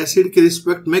दोनों एसिड के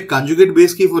रिस्पेक्ट में कंजुगेट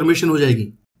बेस की फॉर्मेशन हो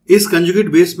जाएगी। इस कंजुगेट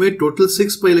बेस में टोटल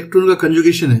 6 पाई इलेक्ट्रॉन का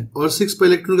कंजुगेशन है, और 6 पाई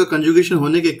इलेक्ट्रॉन का कंजुगेशन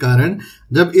होने के कारण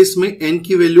जब इसमें n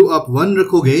की वैल्यू आप 1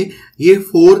 रखोगे ये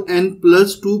 4n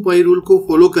 + 2 पाई रूल को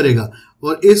फॉलो करेगा,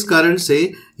 और इस कारण से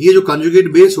ये जो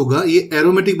कंजुगेट बेस होगा ये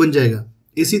एरोमेटिक बन जाएगा।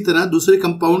 इसी तरह दूसरे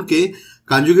कंपाउंड के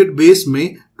कंजुगेट बेस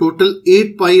में टोटल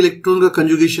 8 पाई इलेक्ट्रॉन का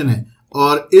कंजुगेशन है,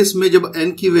 और इसमें जब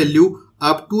n की वैल्यू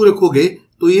आप 2 रखोगे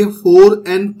तो ये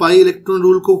 4n पाई इलेक्ट्रॉन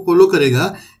रूल को फॉलो करेगा,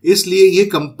 इसलिए ये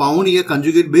कंपाउंड या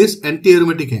कंजुगेट बेस एंटी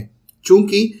एरोमेटिक है।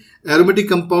 चूंकि एरोमेटिक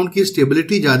कंपाउंड की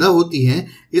स्टेबिलिटी ज्यादा होती है,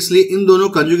 इसलिए इन दोनों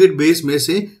कंजुगेट बेस में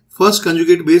से फर्स्ट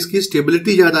कंजुगेट बेस की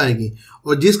स्टेबिलिटी ज्यादा आएगी,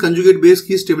 और जिस कंजुगेट बेस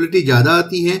की स्टेबिलिटी ज्यादा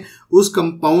आती है उस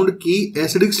कंपाउंड की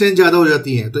एसिडिक स्ट्रेंथ ज्यादा हो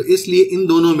जाती है। तो इसलिए इन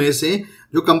दोनों में से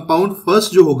जो कंपाउंड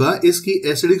फर्स्ट जो होगा इसकी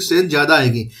एसिडिक स्ट्रेंथ ज्यादा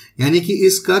आएगी, यानी कि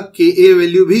इसका Ka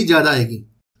वैल्यू भी ज्यादा आएगी।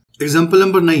 एग्जाम्पल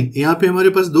नंबर 9, यहाँ पे हमारे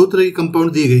पास दो तरह के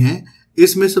कंपाउंड दिए गए हैं।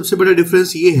 इसमें सबसे बड़ा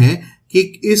डिफरेंस ये है कि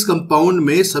इस कंपाउंड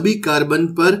में सभी कार्बन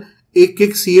पर एक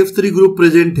एक CF3 ग्रुप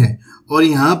प्रेजेंट है, और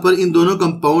यहाँ पर इन दोनों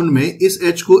कंपाउंड में इस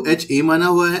H को HA माना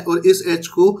हुआ है और इस H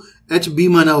को HB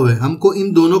माना हुआ है। हमको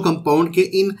इन दोनों कंपाउंड के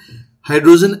इन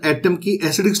हाइड्रोजन एटम की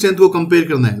एसिडिक स्ट्रेंथ को कंपेयर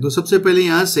करना है। तो सबसे पहले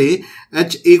यहाँ से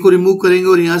HA को रिमूव करेंगे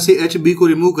और यहाँ से HB को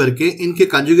रिमूव करके इनके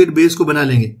कंजुगेट बेस को बना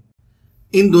लेंगे।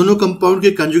 इन दोनों कंपाउंड के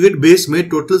कंजुगेट बेस में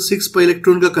टोटल 6 पाई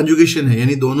इलेक्ट्रॉन का कंजुगेशन है,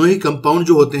 यानी दोनों ही कंपाउंड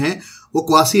जो होते हैं वो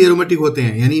क्वासी एरोमेटिक होते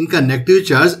हैं, यानी इनका नेगेटिव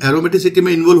चार्ज एरोमेटिसिटी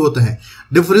में इन्वॉल्व होता है।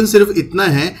 डिफरेंस सिर्फ इतना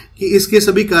है कि इसके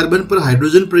सभी कार्बन पर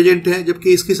हाइड्रोजन प्रेजेंट है,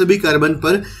 जबकि इसके सभी कार्बन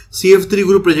पर CF3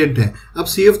 ग्रुप प्रेजेंट है। अब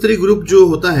CF3 ग्रुप जो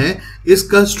होता है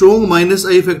इसका स्ट्रॉन्ग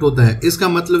 -I इफेक्ट होता है। इसका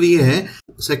मतलब ये है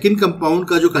सेकेंड कंपाउंड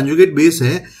का जो कंजुगेट बेस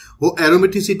है वो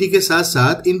एरोमेटिसिटी के साथ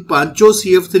साथ इन पांचों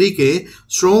CF3 के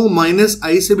स्ट्रॉन्ग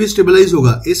 -I से भी स्टेबलाइज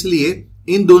होगा, इसलिए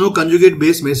इन दोनों कंजुगेट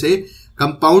बेस में से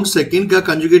कंपाउंड सेकंड का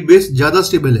कंजुगेट बेस ज्यादा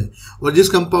स्टेबल है, और जिस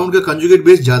कंपाउंड का कंजुगेट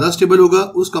बेस ज्यादा स्टेबल होगा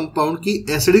उस कंपाउंड की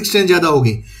एसिडिक स्ट्रेंथ ज्यादा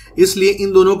होगी। इसलिए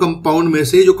इन दोनों कंपाउंड में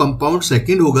से जो कंपाउंड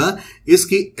सेकंड होगा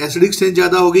इसकी एसिडिक स्ट्रेंथ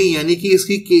ज्यादा होगी, यानी कि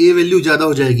इसकी Ka वैल्यू ज्यादा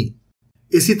हो जाएगी।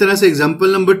 इसी तरह से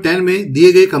एग्जांपल नंबर 10 में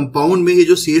दिए गए कंपाउंड में ये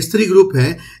जो CH3 ग्रुप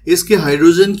है इसके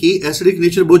हाइड्रोजन की एसिडिक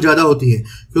नेचर बहुत ज्यादा होती है,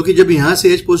 क्योंकि जब यहाँ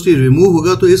से H पॉजिटिव रिमूव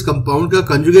होगा तो इस कंपाउंड का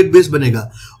कंजुगेट बेस बनेगा,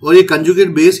 और ये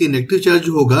कंजुगेट बेस ये नेगेटिव चार्ज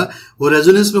होगा, और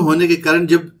रेजोनेंस में होने के कारण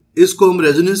जब इसको हम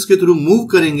रेजोनेंस के थ्रू मूव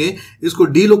करेंगे, इसको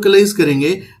डीलोकलाइज करेंगे,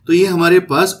 तो ये हमारे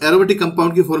पास एरोमेटिक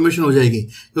कंपाउंड की फॉर्मेशन हो जाएगी,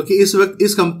 क्योंकि इस वक्त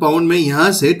इस कंपाउंड में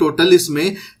यहां से टोटल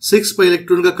इसमें 6 pi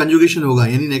इलेक्ट्रॉन का कंजुगेशन होगा,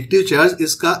 यानी नेगेटिव चार्ज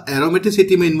इसका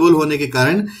एरोमेटिसिटी में इन्वॉल्व होने के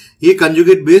कारण ये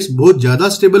कंजुगेट बेस बहुत ज्यादा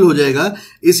स्टेबल हो जाएगा।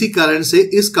 इसी कारण से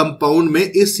इस कंपाउंड में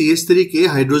इस CH3 के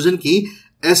हाइड्रोजन की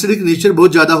एसिडिक नेचर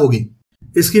बहुत ज्यादा होगी।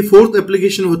 इसकी फोर्थ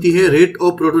एप्लीकेशन होती है रेट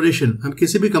ऑफ प्रोटोनेशन। हम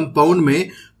किसी भी कंपाउंड में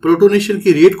प्रोटोनेशन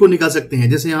की रेट को निकाल सकते हैं।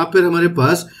 जैसे यहाँ पर हमारे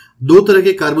पास दो तरह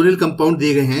के कार्बोनिल कंपाउंड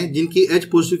दिए गए हैं जिनकी H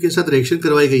पॉजिटिव के साथ रिएक्शन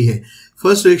करवाई गई है।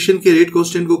 फर्स्ट रिएक्शन के रेट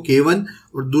कांस्टेंट को K1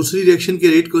 और दूसरी रिएक्शन के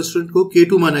रेट कांस्टेंट को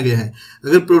K2 माना गया है।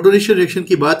 अगर प्रोटोनेशन रिएक्शन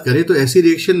की बात करें तो ऐसी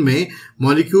रिएक्शन में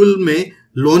मॉलिक्यूल में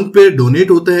लोन पेयर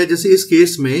डोनेट होता है, जैसे इस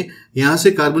केस में यहां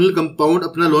से कार्बोनिल कंपाउंड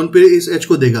अपना लोन पेयर इस H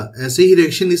को देगा। ऐसे ही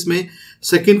रिएक्शन इसमें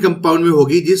सेकेंड कंपाउंड में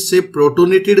होगी जिससे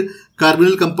प्रोटोनेटेड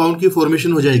कार्बोनिल कंपाउंड की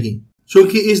फॉर्मेशन हो जाएगी।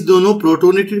 क्योंकि इस दोनों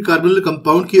प्रोटोनेटेड कार्बोनिल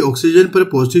कंपाउंड की ऑक्सीजन पर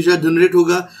पॉजिटिव चार्ज जनरेट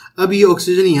होगा, अब ये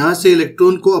ऑक्सीजन यहां से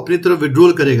इलेक्ट्रॉन को अपनी तरफ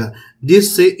विड्रॉल करेगा,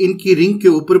 जिससे इनकी रिंग के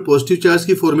ऊपर पॉजिटिव चार्ज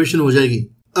की फॉर्मेशन हो जाएगी।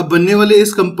 अब बनने वाले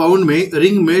इस कंपाउंड में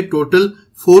रिंग में टोटल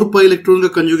 4 pi इलेक्ट्रॉन का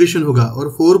कंजुगेशन होगा, और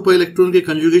 4 pi इलेक्ट्रॉन के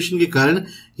कंजुगेशन के कारण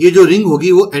ये जो रिंग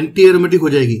होगी वो एंटी एरोमेटिक हो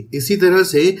जाएगी। इसी तरह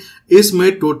से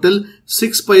इसमें टोटल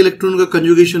 6 pi इलेक्ट्रॉन का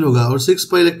कंजुगेशन होगा, और 6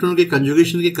 pi इलेक्ट्रॉन के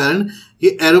कंजुगेशन के कारण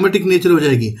ये एरोमेटिक नेचर हो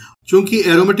जाएगी। चूंकि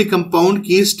एरोमेटिक कंपाउंड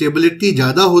की स्टेबिलिटी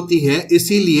ज्यादा होती है,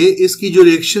 इसीलिए इसकी जो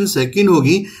रिएक्शन सेकेंड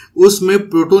होगी उसमें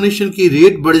प्रोटोनेशन की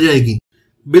रेट बढ़ जाएगी।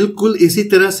 बिल्कुल इसी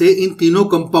तरह से इन तीनों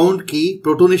कंपाउंड की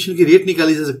प्रोटोनेशन की रेट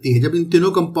निकाली जा सकती है। जब इन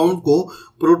तीनों कंपाउंड को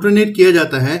प्रोटोनेट किया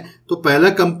जाता है तो पहला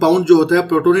कंपाउंड जो होता है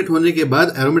प्रोटोनेट होने के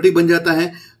बाद एरोमेटिक बन जाता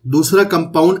है, दूसरा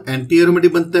कंपाउंड एंटी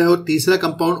एरोमेटिक बनता है, और तीसरा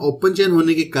कंपाउंड ओपन चेन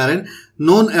होने के कारण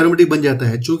नॉन एरोमेटिक बन जाता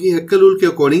है। चूंकि हक्कल रूल के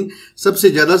अकॉर्डिंग सबसे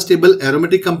ज्यादा स्टेबल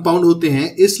एरोमेटिक कंपाउंड होते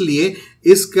हैं, इसलिए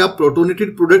इसका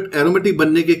प्रोटोनेटेड प्रोडक्ट एरोमेटिक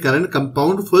बनने के कारण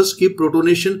कंपाउंड फर्स्ट की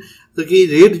प्रोटोनेशन की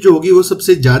रेट जो होगी वो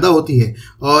सबसे ज्यादा होती है,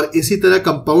 और इसी तरह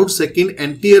कंपाउंड सेकंड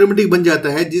एंटी एरोमेटिक बन जाता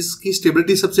है जिसकी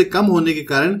स्टेबिलिटी सबसे कम होने के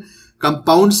कारण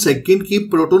कंपाउंड सेकंड की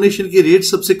प्रोटोनेशन की रेट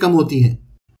सबसे कम होती है।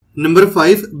 Number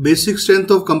 5, basic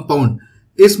strength of compound.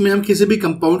 इसमें हम किसी भी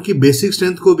कंपाउंड की बेसिक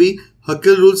स्ट्रेंथ को भी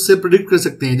हक्केल रूल से प्रेडिक्ट कर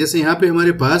सकते हैं। जैसे यहाँ पे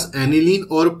हमारे पास एनिलीन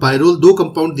और पायरोल दो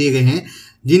कंपाउंड दिए गए हैं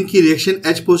जिनकी रिएक्शन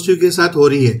H पॉजिटिव के साथ हो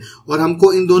रही है, और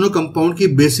हमको इन दोनों कंपाउंड की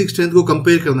बेसिक स्ट्रेंथ को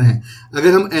कंपेयर करना है।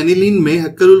 अगर हम एनिलीन में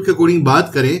हक्केल रूल के अकॉर्डिंग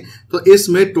बात करें तो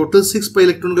इसमें टोटल 6 pi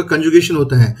इलेक्ट्रॉन का कंजुगेशन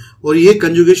होता है, और ये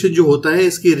कंजुगेशन जो होता है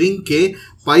इसकी रिंग के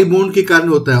पाई बॉन्ड के कारण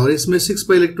होता है, और इसमें 6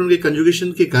 pi इलेक्ट्रॉन के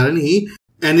कंजुगेशन के कारण ही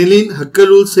एनिलीन हक्केल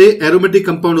रूल से एरोमेटिक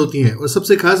कंपाउंड होती है। और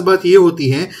सबसे खास बात यह होती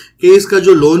है कि इसका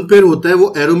जो लोन पेयर होता है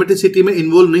वो एरोमेटिसिटी में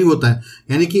इन्वॉल्व नहीं होता है,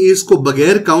 यानी कि इसको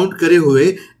बगैर काउंट करे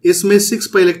हुए इसमें 6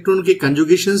 pi इलेक्ट्रॉन के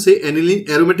कंजुगेशन से एनिलीन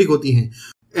एरोमेटिक होती है।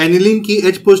 एनिलीन की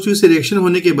H पॉजिटिव से रिएक्शन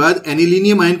होने के बाद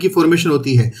एनिलीनियम आयन की फॉर्मेशन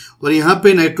होती है, और यहाँ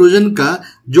पे नाइट्रोजन का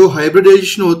जो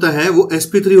हाइब्रिडाइजेशन होता है वो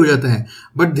sp3 हो जाता है।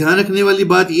 बट ध्यान रखने वाली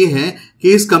बात यह है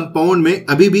कि इस कंपाउंड में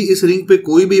अभी भी इस रिंग पे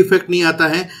कोई भी इफेक्ट नहीं आता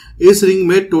है। इस रिंग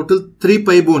में टोटल 3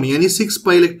 pi बॉन्ड यानी 6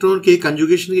 pi इलेक्ट्रॉन के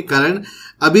कंजुगेशन के कारण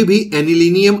अभी भी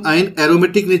एनिलीनियम आयन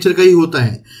एरोमेटिक नेचर का ही होता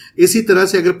है। इसी तरह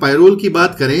से अगर पायरोल की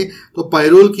बात करें तो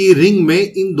पायरोल की रिंग में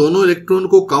इन दोनों इलेक्ट्रॉन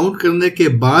को काउंट करने के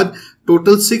बाद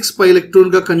टोटल 6 pi इलेक्ट्रॉन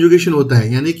का कंजुगेशन होता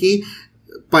है, यानी कि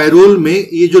पायरोल में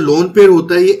ये जो लोन पेयर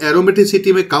होता है ये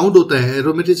एरोमेटिसिटी में काउंट होता है,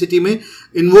 एरोमेटिसिटी में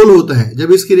इन्वॉल्व होता है।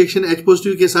 जब इसकी रिएक्शन H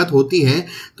पॉजिटिव के साथ होती है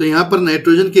तो यहाँ पर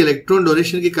नाइट्रोजन के इलेक्ट्रॉन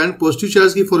डोनेशन के कारण पॉजिटिव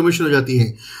चार्ज की फॉर्मेशन हो जाती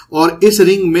है, और इस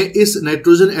रिंग में इस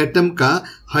नाइट्रोजन एटम का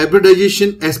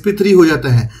हाइब्रिडाइजेशन sp3 हो जाता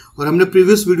है। और हमने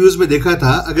प्रीवियस वीडियोस में देखा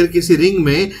था अगर किसी रिंग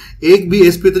में एक भी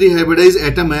sp3 हाइब्रिडाइज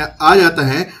एटम आ जाता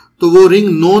है तो वो रिंग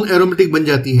नॉन एरोमेटिक बन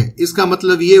जाती है। इसका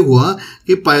मतलब ये हुआ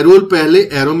कि पायरोल पहले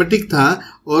एरोमेटिक था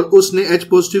और उसने H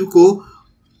पॉजिटिव को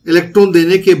इलेक्ट्रॉन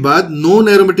देने के बाद नॉन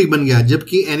एरोमेटिक बन गया,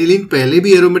 जबकि एनिलीन पहले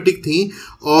भी एरोमेटिक थी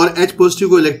और H पॉजिटिव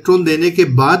को इलेक्ट्रॉन देने के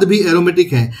बाद भी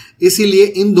एरोमेटिक है। इसीलिए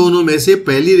इन दोनों में से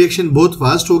पहली रिएक्शन बहुत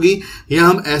फास्ट होगी, या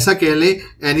हम ऐसा कह लें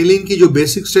एनिलीन की जो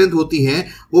बेसिक स्ट्रेंथ होती है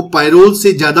वो पायरोल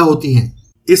से ज्यादा होती है।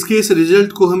 इसके इस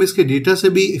रिजल्ट को हम इसके डेटा से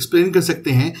भी एक्सप्लेन कर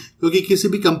सकते हैं, क्योंकि किसी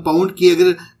भी कंपाउंड की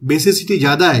अगर बेसिसिटी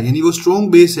ज्यादा है यानी वो स्ट्रॉन्ग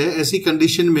बेस है, ऐसी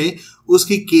कंडीशन में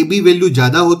उसकी Kb वैल्यू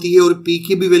ज्यादा होती है और P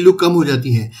की भी वैल्यू कम हो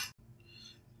जाती है।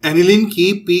 एनिलीन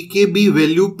की पीकेबी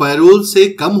वैल्यू पायरोल से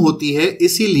कम होती है,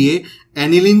 इसीलिए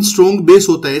एनिलीन स्ट्रॉन्ग बेस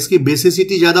होता है, इसकी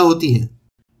बेसिसिटी ज्यादा होती है।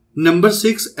 Number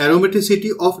 6, aromaticity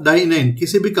of डाइनाइन।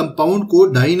 किसी भी कंपाउंड को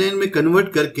डाइनाइन में कन्वर्ट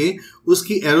करके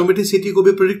उसकी एरोमेटिसिटी को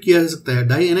भी प्रेडिक्ट किया जा सकता है।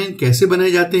 डाइनाइन कैसे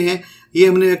बनाए जाते हैं ये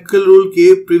हमने हक्कल रूल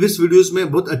के प्रीवियस वीडियोस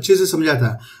में बहुत अच्छे से समझा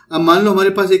था। अब मान लो हमारे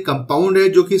पास एक कंपाउंड है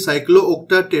जो कि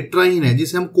साइक्लोओक्टाटेट्राईन है,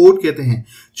 जिसे हम कोट कहते हैं।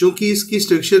 चूंकि इसकी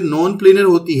स्ट्रक्चर नॉन प्लेनर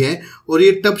होती है और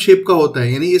ये टब शेप का होता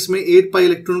है, यानी इसमें 8 पाई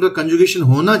इलेक्ट्रॉन का कंजुगेशन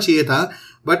होना चाहिए था,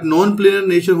 बट नॉन प्लेनर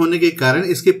नेचर होने के कारण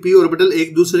इसके पी ऑर्बिटल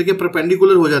एक दूसरे के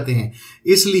परपेंडिकुलर हो जाते हैं,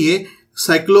 इसलिए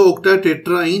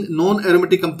साइक्लोओक्टाटेट्राईन नॉन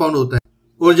एरोमेटिक कंपाउंड होता है।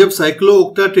 और जब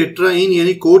साइक्लोओक्टाटेट्राईन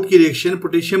यानी कोट की रिएक्शन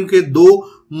पोटेशियम के 2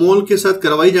 मोल के साथ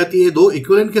करवाई जाती है, 2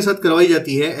 इक्विवेलेंट के साथ करवाई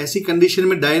जाती है, ऐसी कंडीशन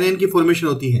में डाइनाइन की फॉर्मेशन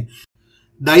होती है।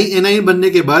 डाइएनाइन बनने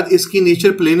के बाद इसकी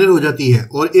नेचर प्लेनर हो जाती है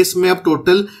और इसमें अब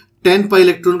टोटल 10 पाई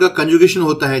इलेक्ट्रॉन का कंजुगेशन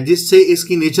होता है, जिससे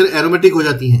इसकी नेचर एरोमेटिक हो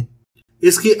जाती है।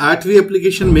 इसकी 8वीं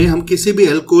एप्लीकेशन में हम किसी भी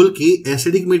अल्कोहल की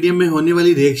एसिडिक मीडियम में होने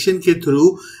वाली रिएक्शन के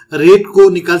थ्रू रेट को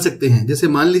निकाल सकते हैं। जैसे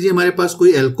मान लीजिए हमारे पास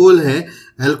कोई अल्कोहल है,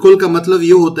 अल्कोहल का मतलब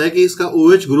ये होता है कि इसका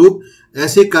OH ग्रुप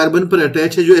ऐसे कार्बन पर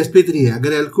अटैच है जो sp3 है।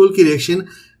 अगर अल्कोहल की रिएक्शन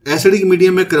एसिडिक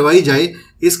मीडियम में करवाई जाए,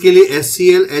 इसके लिए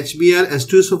HCl, HBr,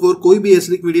 H2SO4 कोई भी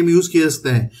एसिडिक मीडियम यूज किया जा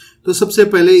सकता है। तो सबसे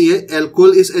पहले ये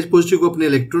अल्कोहल इस H पॉजिटिव को अपने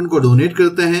इलेक्ट्रॉन को डोनेट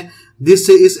करता है,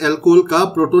 जिससे इस अल्कोहल का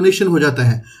प्रोटोनेशन हो जाता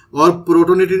है और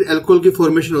प्रोटोनेटेड अल्कोहल की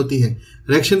फॉर्मेशन होती है।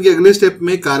 रिएक्शन के अगले स्टेप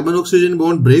में कार्बन ऑक्सीजन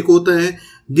बॉन्ड ब्रेक होता है,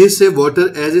 जिससे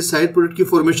water as a side product की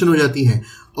फॉर्मेशन हो जाती है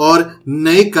और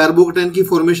नए कार्बोकेटाइन की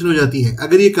फॉर्मेशन हो जाती है।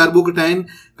 अगर ये कार्बोकेटाइन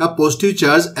का पॉजिटिव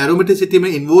चार्ज एरोमेटिसिटी में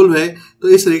इन्वॉल्व है तो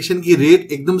इस रिएक्शन की रेट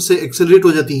एकदम से एक्सेलरेट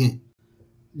हो जाती है।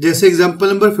 जैसे एग्जांपल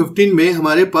नंबर 15 में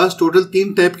हमारे पास टोटल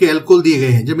 3 टाइप के अल्कोहल दिए गए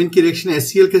हैं। जब इनकी रिएक्शन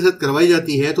HCl के साथ करवाई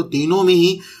जाती है तो तीनों में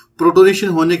ही प्रोटोनेशन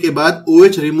होने के बाद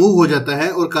OH रिमूव हो जाता है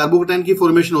और कार्बोकेटाइन की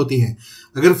फॉर्मेशन होती है।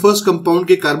 अगर फर्स्ट कंपाउंड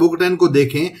के कार्बोकेटाइन को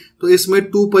देखें तो इसमें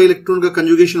 2 पाई इलेक्ट्रॉन का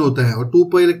कंजुगेशन होता है और 2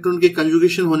 पाई इलेक्ट्रॉन के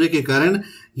कंजुगेशन होने के कारण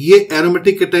ये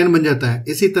एरोमेटिक केटाइन बन जाता है।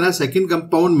 इसी तरह सेकंड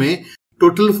कंपाउंड में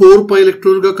टोटल 4 पाई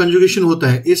इलेक्ट्रॉन का कंजुगेशन होता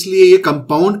है, इसलिए ये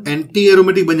कंपाउंड एंटी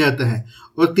एरोमेटिक बन जाता है।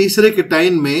 और तीसरे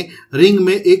केटाइन में रिंग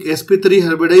में एक sp3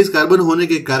 हाइब्रिडाइज कार्बन होने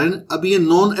के कारण अब ये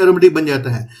नॉन एरोमेटिक बन जाता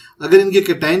है। अगर इनके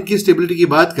केटाइन की स्टेबिलिटी की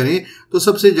बात करें तो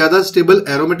सबसे ज्यादा स्टेबल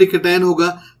एरोमेटिक केटाइन होगा,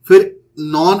 फिर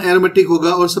नॉन एरोमेटिक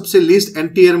होगा और सबसे लीस्ट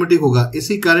एंटी एरोमेटिक होगा।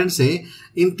 इसी कारण से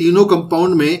इन तीनों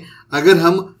कंपाउंड में अगर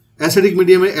हम एसिडिक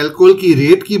मीडियम में अल्कोहल की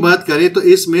रेट की बात करें तो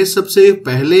इसमें सबसे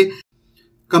पहले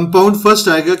कंपाउंड फर्स्ट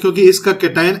आएगा क्योंकि इसका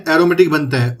केटाइन एरोमेटिक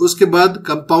बनता है। उसके बाद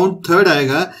कंपाउंड थर्ड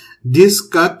आएगा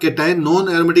जिसका केटाइन नॉन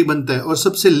एरोमेटिक बनता है और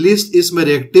सबसे लीस्ट इसमें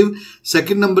रिएक्टिव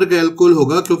सेकंड नंबर का अल्कोहल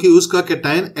होगा क्योंकि उसका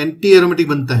केटाइन एंटी एरोमेटिक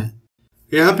बनता है।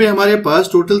 यहाँ पे हमारे पास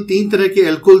टोटल 3 तरह के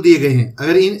अल्कोहल दिए गए हैं।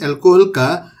 अगर इन अल्कोहल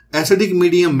का एसिडिक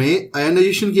मीडियम में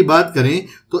आयनाइजेशन की बात करें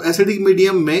तो एसिडिक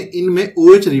मीडियम में इनमें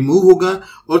OH रिमूव होगा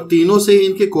और तीनों से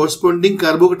इनके कॉरस्पॉन्डिंग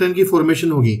कार्बोकेटाइन की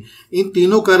फॉर्मेशन होगी। इन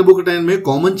तीनों कार्बोकेटाइन में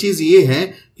कॉमन चीज ये है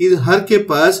कि हर के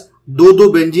पास 2-2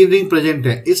 बेंजीन रिंग प्रेजेंट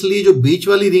है, इसलिए जो बीच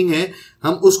वाली रिंग है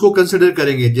हम उसको कंसिडर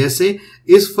करेंगे। जैसे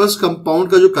इस फर्स्ट कंपाउंड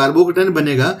का जो कार्बोकेटाइन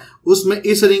बनेगा उसमें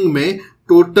इस रिंग में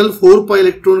टोटल 4 पाई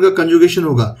इलेक्ट्रॉन का कंजुगेशन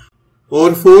होगा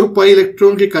और 4 पाई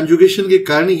इलेक्ट्रॉन के कंजुगेशन के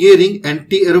कारण ये रिंग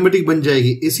एंटी एरोमेटिक बन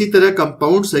जाएगी। इसी तरह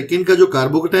कंपाउंड सेकंड का जो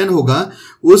कार्बोकेटाइन होगा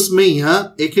उसमें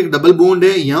यहाँ एक डबल बॉन्ड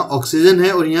है, यहाँ ऑक्सीजन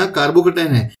है और यहाँ कार्बोकेटाइन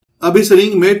है। अब इस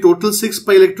रिंग में टोटल 6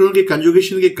 पाई इलेक्ट्रॉन के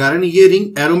कंजुगेशन के कारण ये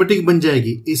रिंग एरोमेटिक बन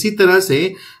जाएगी। इसी तरह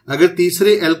से अगर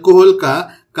तीसरे अल्कोहल का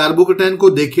कार्बोकेटाइन को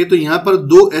देखें तो यहाँ पर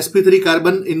 2 sp3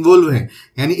 कार्बन इन्वॉल्व है,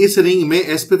 यानी इस रिंग में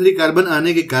sp3 कार्बन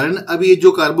आने के कारण अब ये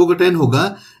जो कार्बोकेटाइन होगा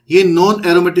ये नॉन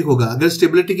एरोमेटिक होगा। अगर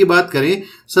स्टेबिलिटी की बात करें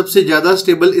सबसे ज्यादा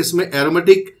स्टेबल इसमें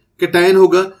एरोमेटिक केटाइन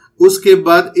होगा, उसके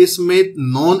बाद इसमें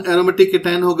नॉन एरोमेटिक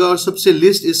केटाइन होगा और सबसे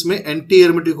लीस्ट इसमें एंटी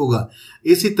एरोमेटिक होगा।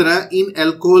 इसी तरह इन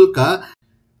अल्कोहल का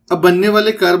अब बनने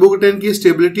वाले कार्बोकेटाइन की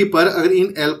स्टेबिलिटी पर अगर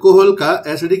इन अल्कोहल का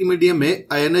एसिडिक मीडियम में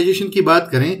आयनाइजेशन की बात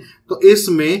करें तो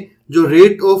इसमें जो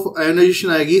रेट ऑफ आयनाइजेशन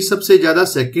आएगी सबसे ज्यादा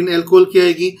सेकंड अल्कोहल की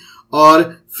आएगी और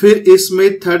फिर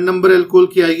इसमें थर्ड नंबर अल्कोहल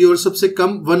की आएगी और सबसे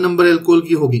कम 1 नंबर अल्कोहल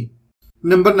की होगी।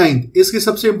 नंबर 9, इसकी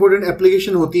सबसे इंपॉर्टेंट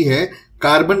एप्लीकेशन होती है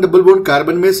कार्बन डबल बॉन्ड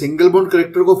कार्बन में सिंगल बॉन्ड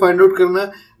करेक्टर को फाइंड आउट करना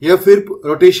या फिर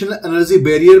रोटेशनल एनर्जी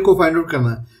बैरियर को फाइंड आउट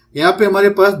करना। यहाँ पे हमारे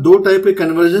पास 2 टाइप के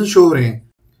कन्वर्जन शो हो रहे हैं।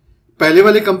 पहले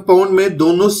वाले कंपाउंड में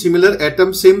दोनों सिमिलर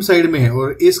एटम सेम साइड में है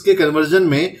और इसके कन्वर्जन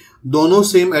में दोनों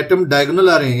सेम एटम डायगोनल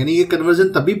आ रहे हैं, यानी ये कन्वर्जन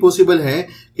तभी पॉसिबल है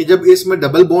कि जब इसमें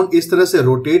डबल बॉन्ड इस तरह से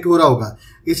रोटेट हो रहा होगा।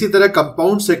 इसी तरह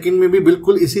कंपाउंड सेकंड में भी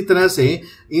बिल्कुल इसी तरह से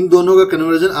इन दोनों का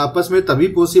कन्वर्जन आपस में तभी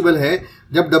पॉसिबल है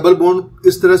जब डबल बॉन्ड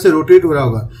इस तरह से रोटेट हो रहा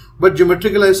होगा। बट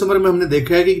ज्योमेट्रिकल आइसोमर में हमने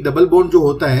देखा है कि डबल बॉन्ड जो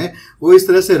होता है वो इस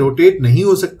तरह से रोटेट नहीं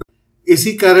हो सकता।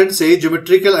 इसी कारण से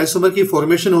ज्योमेट्रिकल आइसोमर की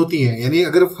फॉर्मेशन होती है। यानी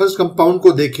अगर फर्स्ट कंपाउंड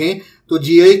को देखें तो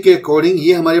जीआई के अकॉर्डिंग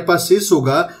ये हमारे पास सिस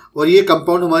होगा और ये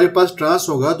कंपाउंड हमारे पास ट्रांस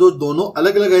होगा, जो दोनों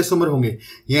अलग अलग आइसोमर होंगे।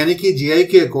 यानी कि जीआई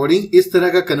के अकॉर्डिंग इस तरह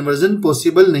का कन्वर्जन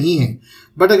पॉसिबल नहीं है।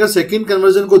 बट अगर सेकंड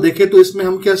कन्वर्जन को देखें तो इसमें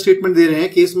हम क्या स्टेटमेंट दे रहे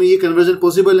हैं कि इसमें ये कन्वर्जन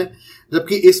पॉसिबल है,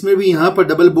 जबकि इसमें भी यहां पर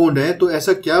डबल बॉन्ड है। तो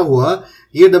ऐसा क्या हुआ,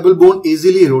 ये डबल बॉन्ड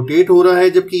इजीली रोटेट हो रहा है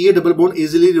जबकि ये डबल बॉन्ड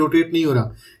इजीली रोटेट नहीं हो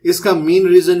रहा। इसका मेन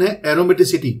रीजन है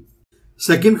एरोमेटिसिटी।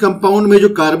 सेकेंड कंपाउंड में जो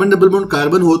कार्बन डबल बॉन्ड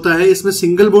कार्बन होता है, इसमें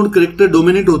सिंगल बॉन्ड कैरेक्टर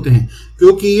डोमिनेट होते हैं,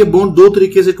 क्योंकि ये बॉन्ड दो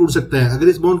तरीके से टूट सकता है। अगर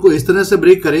इस बॉन्ड को इस तरह से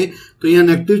ब्रेक करें तो यहाँ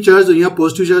नेगेटिव चार्ज और यहाँ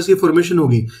पॉजिटिव चार्ज की फॉर्मेशन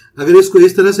होगी। अगर इसको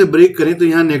इस तरह से ब्रेक करें तो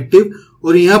यहाँ नेगेटिव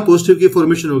और यहाँ पॉजिटिव की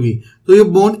फॉर्मेशन होगी। तो ये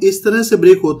बॉन्ड इस तरह से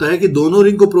ब्रेक होता है कि दोनों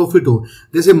रिंग को प्रॉफिट हो।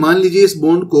 जैसे मान लीजिए इस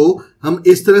बॉन्ड को हम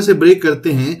इस तरह से ब्रेक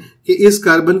करते हैं कि इस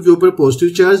कार्बन के ऊपर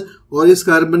पॉजिटिव चार्ज और इस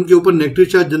कार्बन के ऊपर नेगेटिव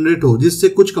चार्ज जनरेट हो, जिससे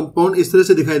कुछ कंपाउंड इस तरह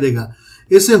से दिखाई देगा।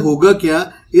 इससे होगा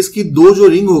क्या, इसकी दो जो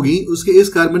रिंग होगी उसके इस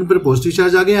कार्बन पर पॉजिटिव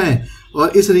चार्ज आ गया है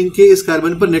और इस रिंग के इस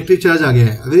कार्बन पर नेगेटिव चार्ज आ गया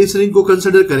है। अगर इस रिंग को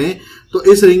कंसिडर करें तो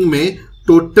इस रिंग में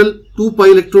टोटल 2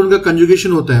 पाई इलेक्ट्रॉन का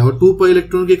कंजुगेशन होता है और 2 पाई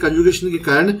इलेक्ट्रॉन के कंजुगेशन के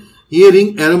कारण ये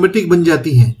रिंग एरोमेटिक बन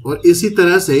जाती है। और इसी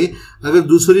तरह से अगर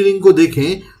दूसरी रिंग को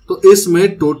देखें तो इसमें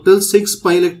टोटल 6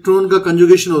 पाई इलेक्ट्रॉन का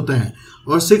कंजुगेशन होता है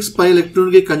और 6 पाई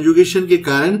इलेक्ट्रॉन के कंजुगेशन के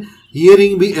कारण ये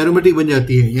रिंग भी एरोमेटिक बन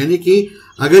जाती है। यानी कि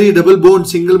अगर ये डबल बॉन्ड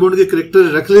सिंगल बॉन्ड के कैरेक्टर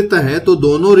रख लेता है तो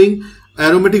दोनों रिंग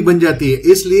एरोमेटिक बन जाती है।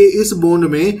 इसलिए इस बॉन्ड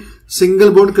में सिंगल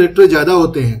बॉन्ड कैरेक्टर ज्यादा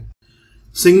होते हैं।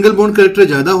 सिंगल बॉन्ड कैरेक्टर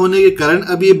ज्यादा होने के कारण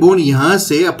अब ये बॉन्ड यहां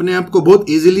से अपने आप को बहुत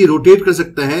इजीली रोटेट कर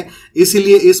सकता है,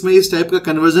 इसीलिए इसमें इस टाइप का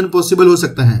कन्वर्जन पॉसिबल हो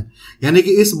सकता है। यानी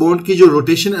कि इस बॉन्ड की जो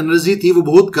रोटेशन एनर्जी थी वो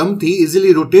बहुत कम थी,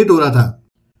 इजीली रोटेट हो रहा था।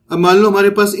 अब मान लो हमारे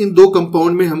पास इन दो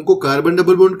कंपाउंड में हमको कार्बन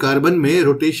डबल बॉन्ड कार्बन में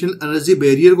रोटेशन एनर्जी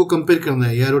बैरियर को कंपेयर करना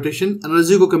है या रोटेशन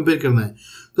एनर्जी को कंपेयर करना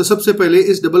है। तो सबसे पहले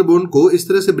इस डबल बॉन्ड को इस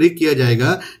तरह से ब्रेक किया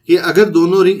जाएगा कि अगर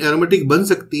दोनों रिंग एरोमेटिक बन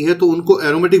सकती है तो उनको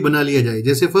एरोमेटिक बना लिया जाए।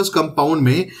 जैसे फर्स्ट कंपाउंड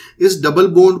में इस डबल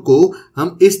बॉन्ड को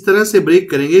हम इस तरह से ब्रेक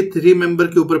करेंगे, 3 मेंबर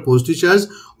के ऊपर पॉजिटिव चार्ज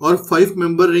और 5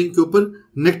 मेंबर रिंग के ऊपर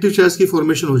नेगेटिव चार्ज की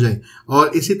फॉर्मेशन हो जाए।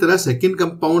 और इसी तरह सेकंड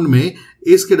कंपाउंड में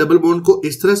इसके डबल बॉन्ड को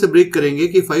इस तरह से ब्रेक करेंगे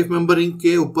कि 5 मेंबर रिंग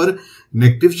के ऊपर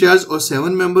नेगेटिव चार्ज और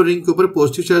 7 मेंबर रिंग के ऊपर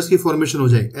पॉजिटिव चार्ज की फॉर्मेशन हो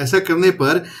जाए। ऐसा करने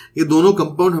पर ये दोनों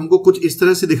कंपाउंड हमको कुछ इस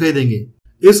तरह से दिखाई देंगे।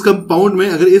 इस कंपाउंड में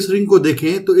अगर इस रिंग को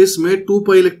देखें तो इसमें 2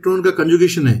 पाई इलेक्ट्रॉन का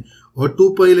कंजुगेशन है और 2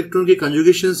 पाई इलेक्ट्रॉन के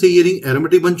कंजुगेशन से ये रिंग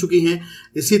एरोमेटिक बन चुकी है।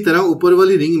 इसी तरह ऊपर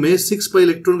वाली रिंग में 6 पाई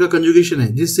इलेक्ट्रॉन का कंजुगेशन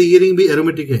है, जिससे ये रिंग भी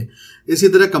एरोमेटिक है। इसी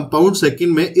तरह कंपाउंड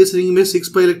सेकंड में इस रिंग में 6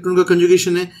 पाई इलेक्ट्रॉन का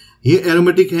कंजुगेशन है, ये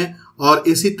एरोमेटिक है। और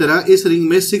इसी तरह इस रिंग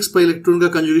में 6 पाई इलेक्ट्रॉन का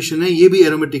कंजुगेशन है, ये भी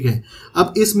एरोमेटिक है।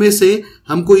 अब इसमें से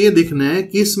हमको ये देखना है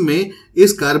कि इसमें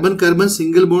इस carbon carbon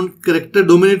single bond character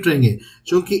dominate रहेंगे,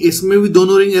 क्योंकि इसमें भी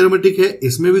दोनों रिंग एरोमेटिक है,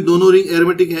 इसमें भी दोनों रिंग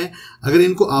एरोमेटिक है। अगर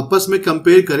इनको आपस में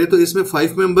कंपेयर करें तो इसमें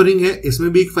 5 मेंबर रिंग है, इसमें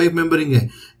भी एक 5 मेंबर रिंग है,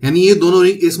 यानी ये दोनों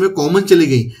रिंग इसमें कॉमन चली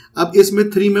गई। अब इसमें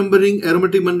 3 मेंबर रिंग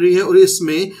एरोमेटिक बन रही है और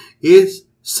इसमें ये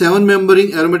 7 मेंबर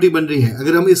रिंग एरोमेटिक बन रही है।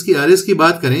 अगर हम इसकी आरएस की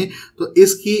बात करें तो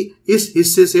इसकी इस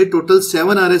हिस्से से टोटल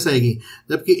 7 आरएस आएगी,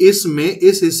 जबकि इसमें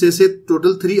इस हिस्से से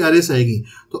टोटल 3 आरएस आएगी।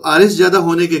 तो आरएस ज्यादा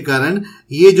होने के कारण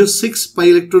ये जो 6 पाई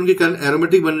इलेक्ट्रॉन के कारण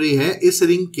एरोमेटिक बन रही है, इस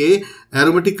रिंग के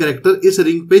एरोमेटिक कैरेक्टर इस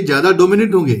रिंग पे ज्यादा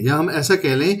डोमिनेट होंगे। या हम ऐसा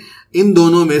कह लें इन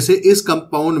दोनों में से इस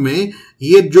कंपाउंड में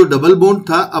ये जो डबल बॉन्ड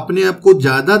था अपने आप को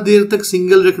ज्यादा देर तक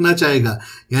सिंगल रखना चाहेगा,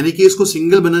 यानी कि इसको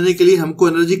सिंगल बनाने के लिए हमको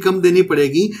एनर्जी कम देनी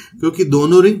पड़ेगी, क्योंकि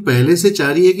दोनों रिंग पहले से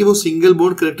चाह रही है कि वो सिंगल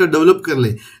बॉन्ड कैरेक्टर डेवलप कर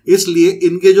ले। इसलिए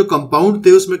इनके जो कंपाउंड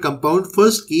थे उसमें कंपाउंड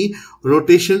फर्स्ट की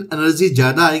रोटेशन एनर्जी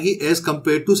ज्यादा आएगी एज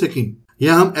कंपेयर टू सेकंड।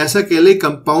 या हम ऐसा कह ले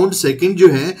कंपाउंड सेकंड जो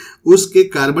है उसके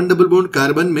कार्बन डबल बॉन्ड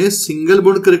कार्बन में सिंगल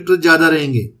बॉन्ड कैरेक्टर ज्यादा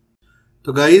रहेंगे।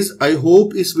 तो गाइज आई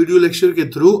होप इस वीडियो लेक्चर के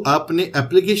थ्रू आपने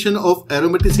एप्लीकेशन ऑफ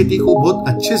एरोमेटिसिटी को बहुत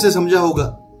अच्छे से समझा होगा।